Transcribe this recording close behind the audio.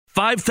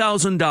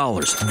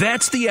$5,000.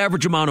 That's the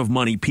average amount of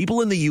money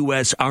people in the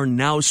U.S. are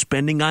now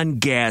spending on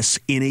gas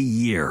in a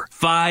year.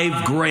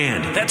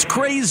 $5,000. That's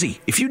crazy.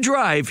 If you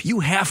drive, you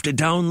have to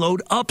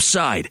download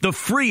Upside, the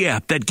free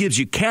app that gives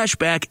you cash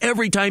back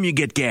every time you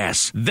get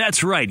gas.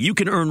 That's right. You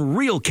can earn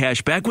real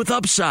cash back with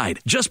Upside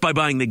just by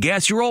buying the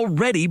gas you're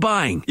already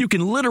buying. You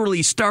can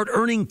literally start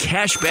earning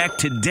cash back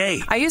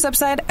today. I use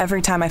Upside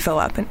every time I fill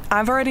up, and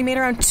I've already made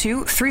around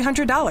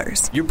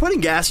 $300. You're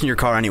putting gas in your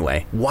car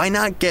anyway. Why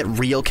not get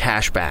real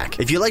cash back?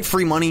 If you like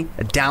free money,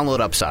 download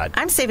Upside.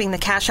 I'm saving the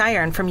cash I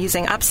earn from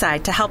using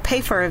Upside to help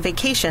pay for a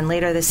vacation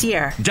later this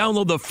year.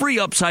 Download the free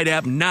Upside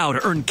app now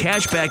to earn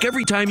cash back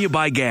every time you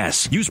buy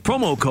gas. Use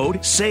promo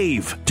code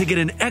SAVE to get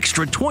an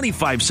extra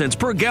 25 cents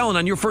per gallon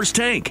on your first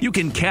tank. You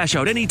can cash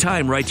out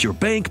anytime right to your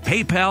bank,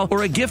 PayPal,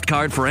 or a gift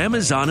card for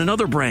Amazon and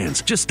other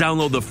brands. Just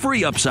download the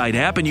free Upside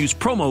app and use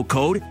promo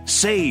code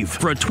SAVE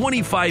for a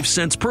 25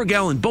 cents per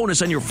gallon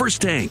bonus on your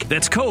first tank.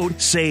 That's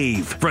code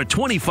SAVE for a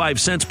 25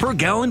 cents per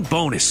gallon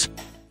bonus.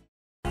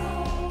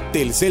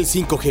 Telcel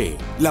 5G,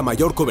 la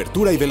mayor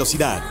cobertura y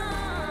velocidad.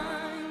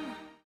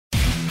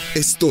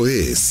 Esto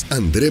es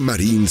André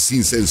Marín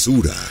sin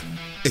censura,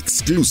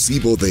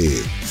 exclusivo de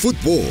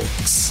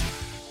Footbox.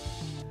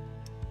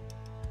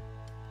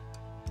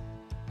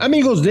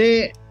 Amigos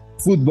de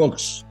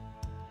Footbox,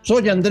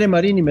 soy André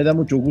Marín y me da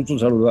mucho gusto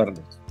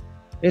saludarles.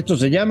 Esto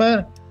se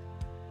llama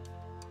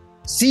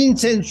Sin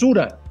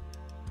Censura.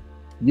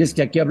 Y es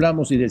que aquí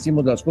hablamos y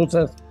decimos las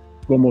cosas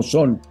como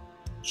son.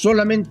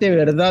 Solamente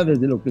verdades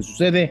de lo que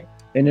sucede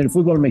en el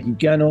fútbol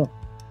mexicano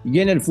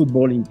y en el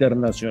fútbol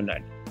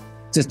internacional.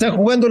 Se están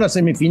jugando las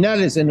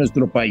semifinales en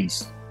nuestro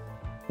país.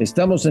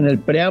 Estamos en el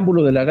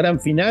preámbulo de la gran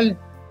final.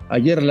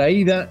 Ayer la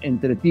ida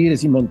entre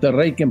Tigres y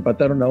Monterrey, que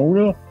empataron a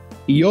 1,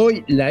 y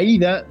hoy la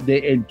ida de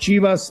el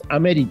Chivas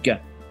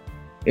América.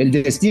 El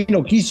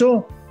destino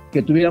quiso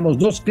que tuviéramos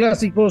dos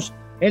clásicos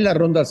en la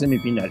ronda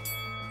semifinal.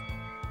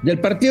 Del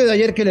partido de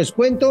ayer que les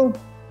cuento,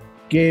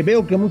 que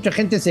veo que mucha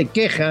gente se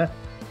queja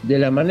de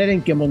la manera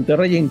en que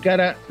Monterrey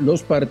encara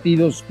los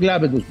partidos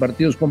claves, los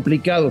partidos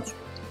complicados.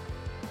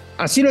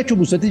 Así lo ha hecho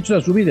Vucetich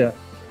toda su vida.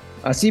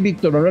 Así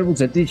Víctor Manuel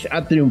Vucetich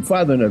ha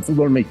triunfado en el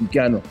fútbol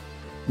mexicano.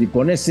 Y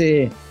con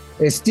ese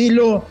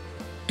estilo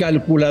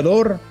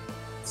calculador,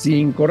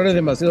 sin correr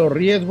demasiados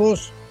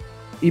riesgos.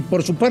 Y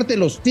por su parte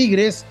los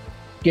Tigres,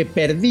 que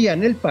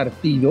perdían el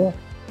partido,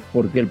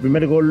 porque el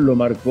primer gol lo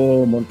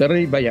marcó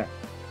Monterrey. Vaya,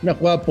 una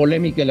jugada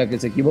polémica en la que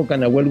se equivoca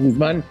Nahuel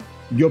Guzmán.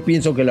 Yo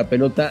pienso que la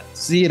pelota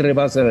sí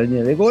rebasa la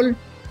línea de gol.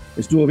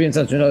 Estuvo bien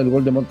sancionado el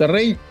gol de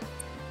Monterrey.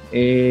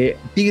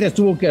 Tigres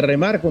tuvo que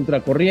remar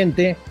contra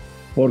corriente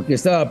porque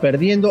estaba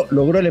perdiendo.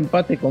 Logró el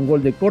empate con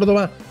gol de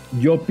Córdoba.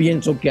 Yo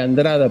pienso que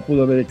Andrada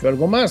pudo haber hecho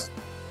algo más.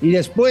 Y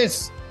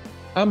después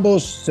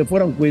ambos se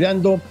fueron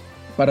cuidando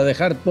para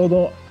dejar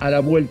todo a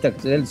la vuelta,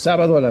 que será el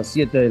sábado a las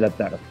 7 de la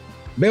tarde.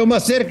 Veo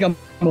más cerca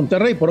a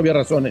Monterrey por obvias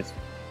razones.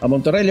 A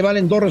Monterrey le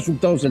valen dos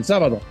resultados el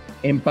sábado: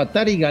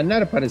 empatar y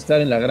ganar para estar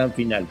en la gran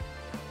final.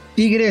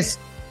 Tigres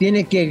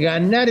tiene que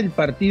ganar el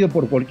partido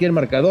por cualquier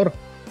marcador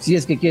si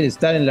es que quiere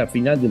estar en la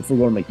final del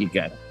fútbol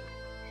mexicano.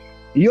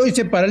 Y hoy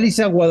se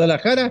paraliza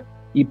Guadalajara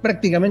y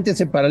prácticamente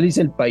se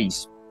paraliza el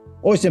país.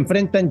 Hoy se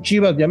enfrentan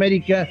Chivas de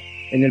América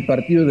en el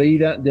partido de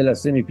ida de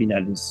las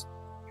semifinales.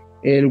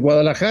 El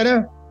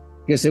Guadalajara,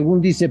 que según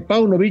dice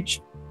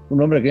Paunovic,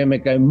 un hombre que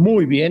me cae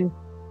muy bien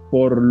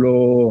por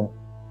lo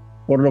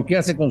que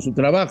hace con su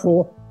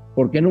trabajo,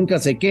 porque nunca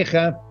se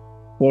queja,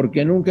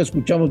 porque nunca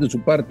escuchamos de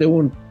su parte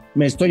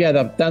me estoy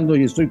adaptando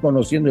y estoy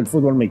conociendo el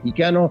fútbol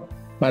mexicano,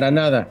 para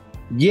nada.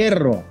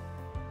 Hierro,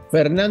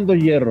 Fernando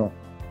Hierro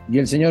y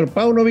el señor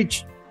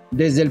Paunovic,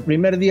 desde el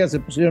primer día se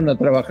pusieron a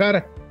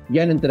trabajar y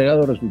han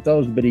entregado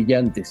resultados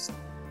brillantes,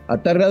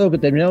 a tal grado que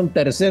terminaron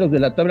terceros de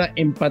la tabla,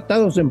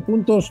 empatados en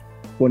puntos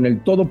con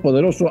el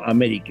todopoderoso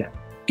América.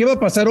 ¿Qué va a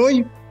pasar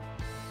hoy?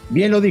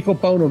 Bien lo dijo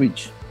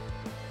Paunovic,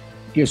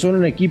 que son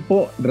un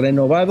equipo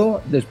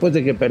renovado después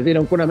de que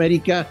perdieron con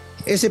América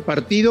ese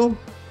partido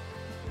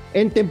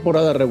en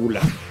temporada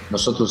regular.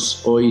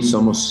 Nosotros hoy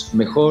somos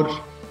mejor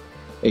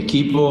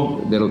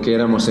equipo de lo que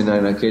éramos en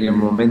aquel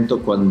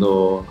momento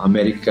cuando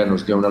América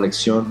nos dio una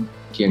lección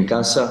aquí en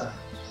casa,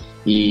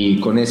 y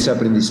con ese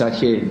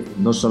aprendizaje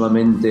no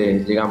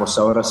solamente llegamos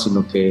ahora,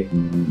 sino que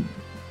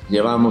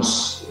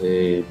llevamos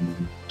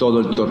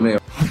todo el torneo.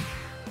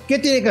 ¿Qué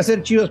tiene que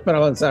hacer Chivas para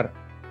avanzar?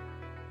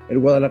 El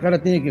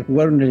Guadalajara tiene que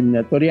jugar una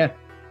eliminatoria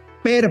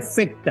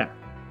perfecta,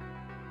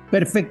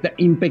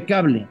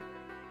 impecable.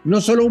 No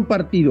solo un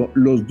partido,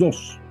 los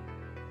dos.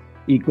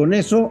 Y con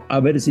eso, a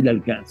ver si le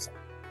alcanza.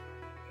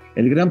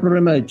 El gran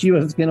problema de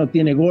Chivas es que no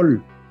tiene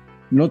gol,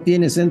 no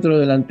tiene centro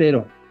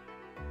delantero.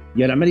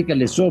 Y al América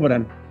le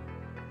sobran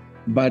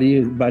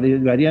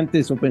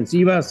variantes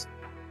ofensivas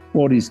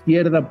por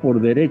izquierda,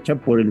 por derecha,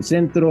 por el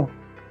centro.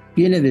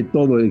 Tiene de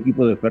todo el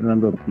equipo de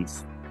Fernando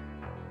Ortiz.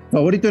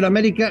 ¿Favorito del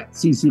América?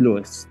 Sí, sí lo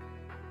es.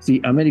 Sí,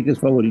 América es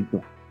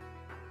favorito.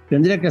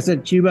 Tendría que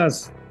hacer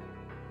Chivas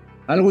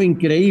algo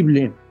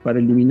increíble para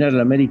eliminar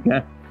al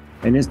América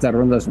en esta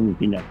ronda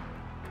semifinal.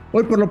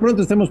 Hoy por lo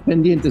pronto estemos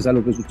pendientes a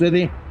lo que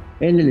sucede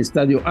en el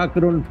estadio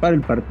Akron para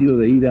el partido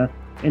de ida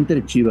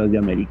entre Chivas de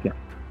América.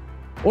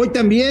 Hoy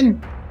también,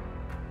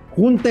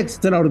 junta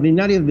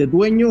extraordinaria de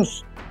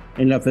dueños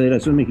en la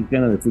Federación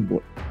Mexicana de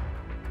Fútbol.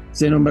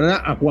 Se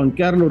nombrará a Juan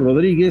Carlos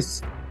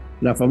Rodríguez,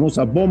 la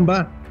famosa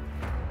bomba,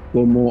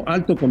 como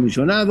alto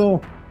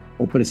comisionado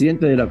o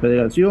presidente de la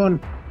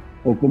federación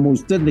o como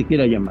usted le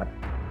quiera llamar.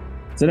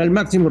 Será el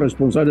máximo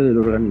responsable del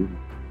organismo.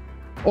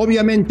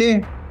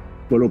 Obviamente,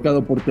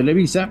 colocado por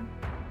Televisa,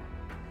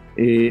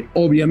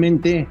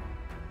 obviamente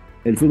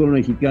el fútbol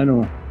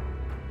mexicano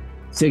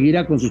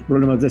seguirá con sus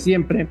problemas de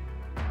siempre,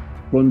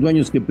 con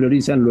dueños que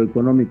priorizan lo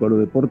económico a lo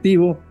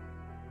deportivo,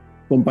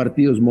 con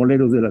partidos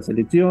moleros de la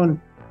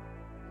selección,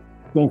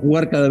 con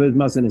jugar cada vez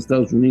más en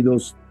Estados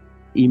Unidos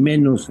y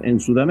menos en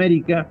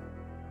Sudamérica.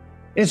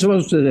 Eso va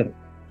a suceder.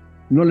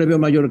 No le veo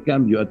mayor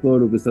cambio a todo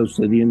lo que está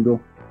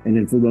sucediendo en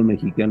el fútbol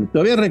mexicano.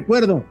 Todavía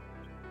recuerdo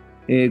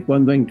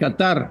cuando en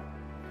Qatar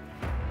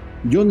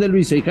John de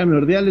Luisa y Jaime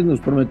Ordiales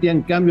nos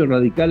prometían cambios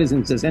radicales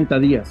en 60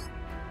 días.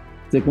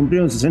 Se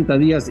cumplieron 60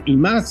 días y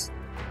más.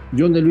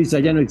 John de Luisa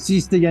ya no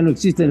existe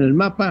en el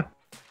mapa.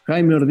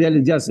 Jaime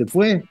Ordiales ya se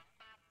fue.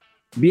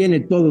 Viene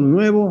todo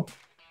nuevo.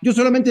 Yo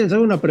solamente les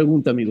hago una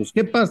pregunta, amigos.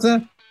 ¿Qué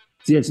pasa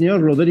si el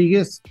señor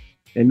Rodríguez,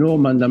 el nuevo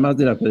mandamás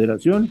de la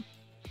federación,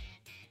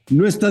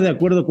 no está de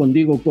acuerdo con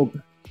Diego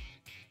Coca?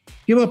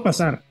 ¿Qué va a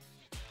pasar?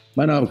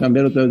 ¿Van a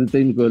cambiar otra vez de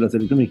técnico de la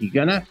selección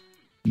mexicana?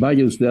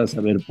 Vaya usted a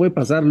saber. Puede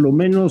pasar lo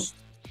menos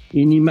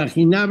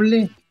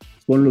inimaginable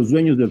con los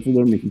dueños del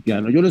fútbol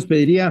mexicano. Yo les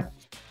pediría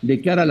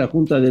de cara a la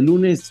junta de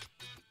lunes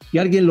que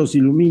alguien los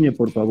ilumine,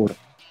 por favor.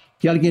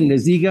 Que alguien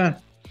les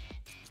diga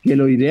que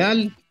lo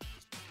ideal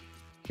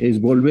es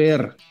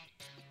volver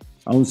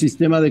a un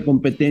sistema de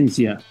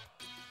competencia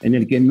en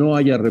el que no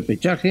haya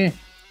repechaje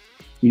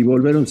y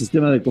volver a un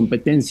sistema de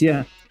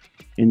competencia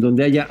en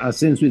donde haya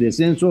ascenso y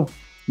descenso,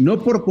 no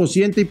por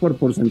cociente y por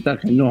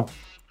porcentaje, no.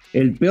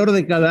 El peor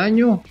de cada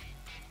año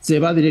se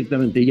va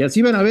directamente. Y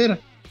así van a ver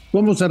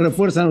cómo se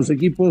refuerzan los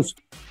equipos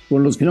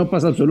con los que no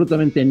pasa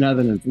absolutamente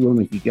nada en el fútbol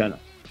mexicano.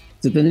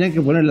 Se tendrían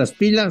que poner las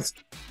pilas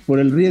por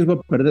el riesgo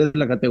de perder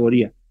la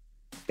categoría.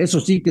 Eso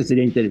sí que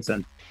sería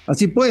interesante.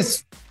 Así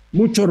pues,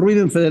 mucho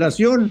ruido en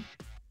federación.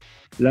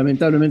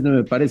 Lamentablemente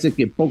me parece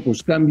que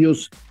pocos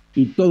cambios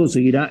y todo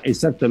seguirá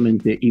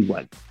exactamente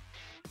igual.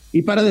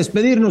 Y para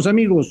despedirnos,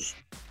 amigos,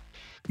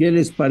 ¿qué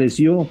les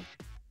pareció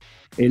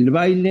el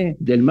baile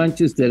del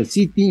Manchester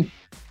City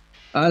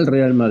al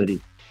Real Madrid?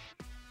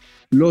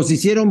 Los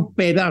hicieron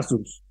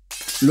pedazos,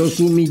 los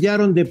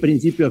humillaron de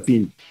principio a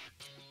fin.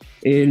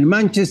 El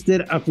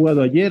Manchester ha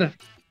jugado ayer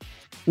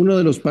uno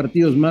de los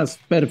partidos más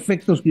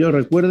perfectos que yo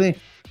recuerde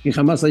que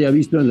jamás haya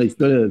visto en la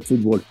historia del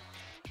fútbol,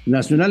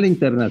 nacional e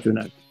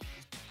internacional.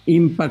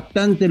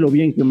 Impactante lo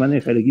bien que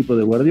maneja el equipo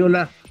de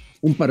Guardiola,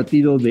 un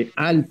partido de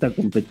alta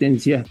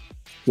competencia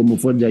como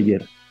fue el de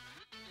ayer.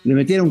 Le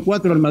metieron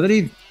 4 al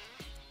Madrid,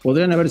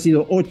 podrían haber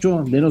sido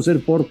 8 de no ser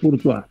por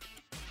Courtois.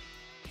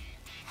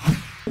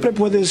 Siempre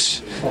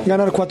puedes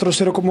ganar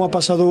 4-0 como ha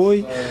pasado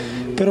hoy,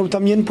 pero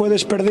también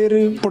puedes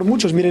perder por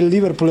muchos. Mire el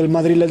Liverpool, el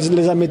Madrid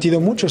les ha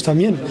metido muchos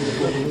también.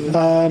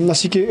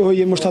 Así que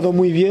hoy hemos estado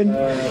muy bien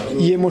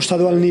y hemos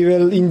estado al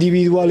nivel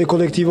individual y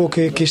colectivo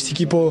que este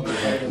equipo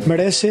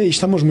merece y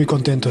estamos muy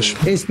contentos.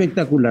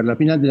 Espectacular, la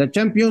final de la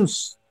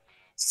Champions,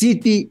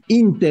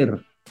 City-Inter,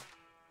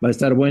 va a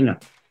estar buena.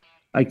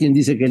 Hay quien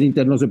dice que el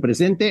Inter no se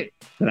presente,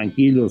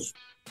 tranquilos,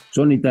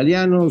 son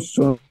italianos,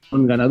 son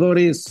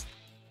ganadores,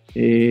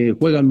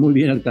 juegan muy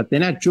bien al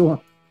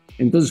catenaccio,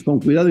 entonces con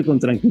cuidado y con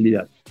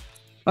tranquilidad.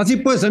 Así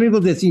pues,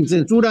 amigos de Sin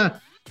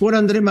Censura, por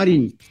André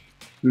Marín,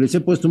 les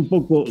he puesto un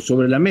poco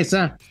sobre la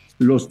mesa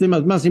los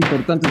temas más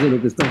importantes de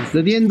lo que está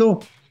sucediendo.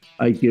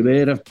 Hay que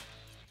ver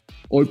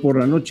hoy por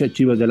la noche a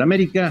Chivas del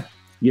América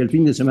y el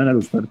fin de semana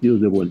los partidos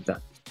de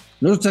vuelta.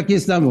 Nosotros aquí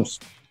estamos,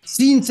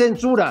 sin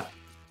censura,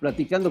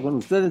 platicando con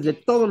ustedes de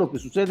todo lo que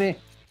sucede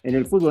en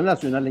el fútbol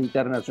nacional e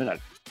internacional.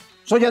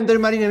 Soy André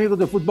Marín, amigos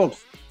de Footbox.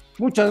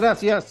 Muchas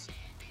gracias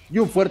y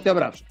un fuerte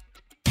abrazo.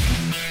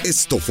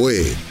 Esto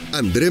fue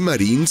André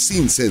Marín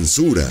Sin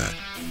Censura,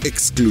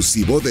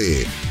 exclusivo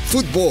de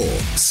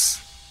Footbox.